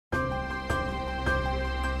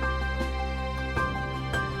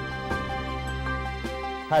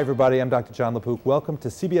Hi everybody, I'm Dr. John LaPook. Welcome to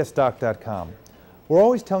CBS Doc .com. We're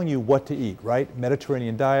always telling you what to eat, right?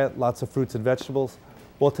 Mediterranean diet, lots of fruits and vegetables.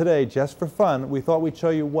 Well today, just for fun, we thought we'd show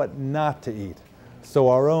you what not to eat. So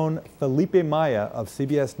our own Felipe Maya of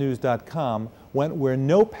CBSNews.com went where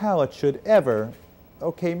no palate should ever,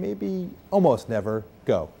 okay, maybe almost never,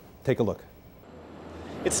 go. Take a look.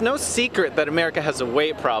 It's no secret that America has a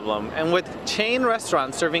weight problem, and with chain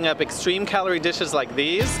restaurants serving up extreme calorie dishes like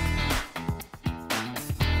these,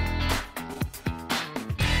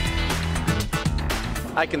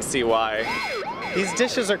 I can see why. These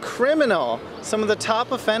dishes are criminal. Some of the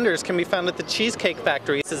top offenders can be found at the Cheesecake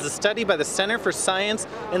Factory. This is a study by the Center for Science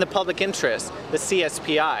in the Public Interest, the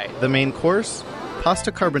CSPI. The main course?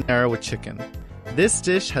 Pasta carbonara with chicken. This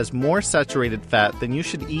dish has more saturated fat than you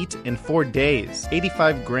should eat in 4 days,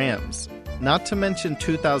 85 grams, not to mention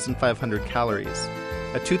 2,500 calories.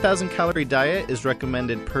 A 2,000 calorie diet is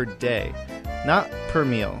recommended per day, not per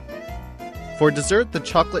meal. For dessert, the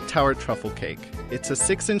chocolate tower truffle cake. It's a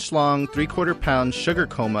 6-inch long, 3/4 pound sugar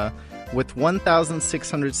coma with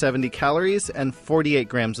 1,670 calories and 48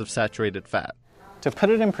 grams of saturated fat. To put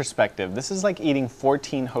it in perspective, this is like eating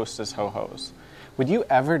 14 Hostess Ho-Hos. Would you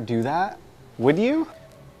ever do that? Would you?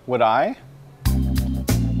 Would I?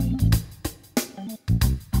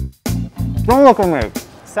 Don't look at me!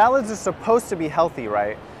 Salads are supposed to be healthy,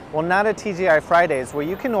 right? Well, not at TGI Fridays, where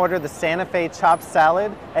you can order the Santa Fe chopped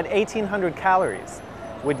salad at 1,800 calories.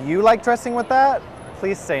 Would you like dressing with that?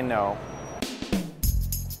 Please say no.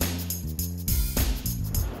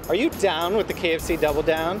 Are you down with the KFC Double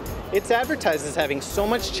Down? It's advertised as having so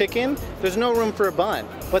much chicken, there's no room for a bun.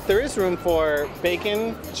 But there is room for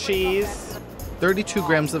bacon, cheese, 32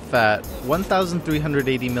 grams of fat,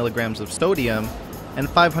 1,380 milligrams of sodium, and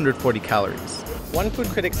 540 calories. One food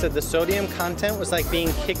critic said the sodium content was like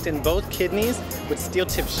being kicked in both kidneys with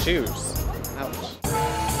steel-tipped shoes. Ouch.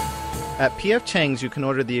 At P.F. Chang's, you can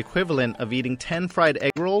order the equivalent of eating 10 fried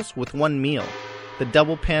egg rolls with one meal. The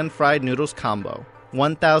double pan fried noodles combo.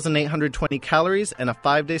 1,820 calories and a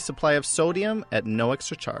 5-day supply of sodium at no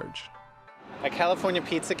extra charge. At California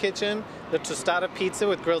Pizza Kitchen, the tostada pizza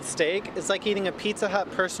with grilled steak is like eating a Pizza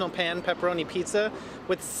Hut personal pan pepperoni pizza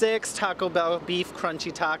with 6 Taco Bell beef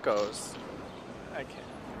crunchy tacos.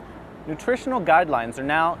 Nutritional guidelines are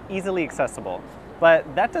now easily accessible, but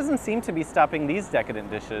that doesn't seem to be stopping these decadent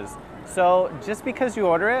dishes. So just because you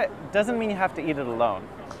order it doesn't mean you have to eat it alone.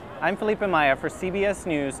 I'm Felipe Maya for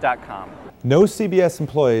CBSNews.com. No CBS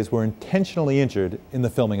employees were intentionally injured in the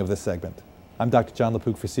filming of this segment. I'm Dr. John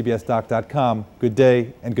LaPook for CBS Doc.com. Good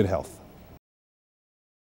day and good health.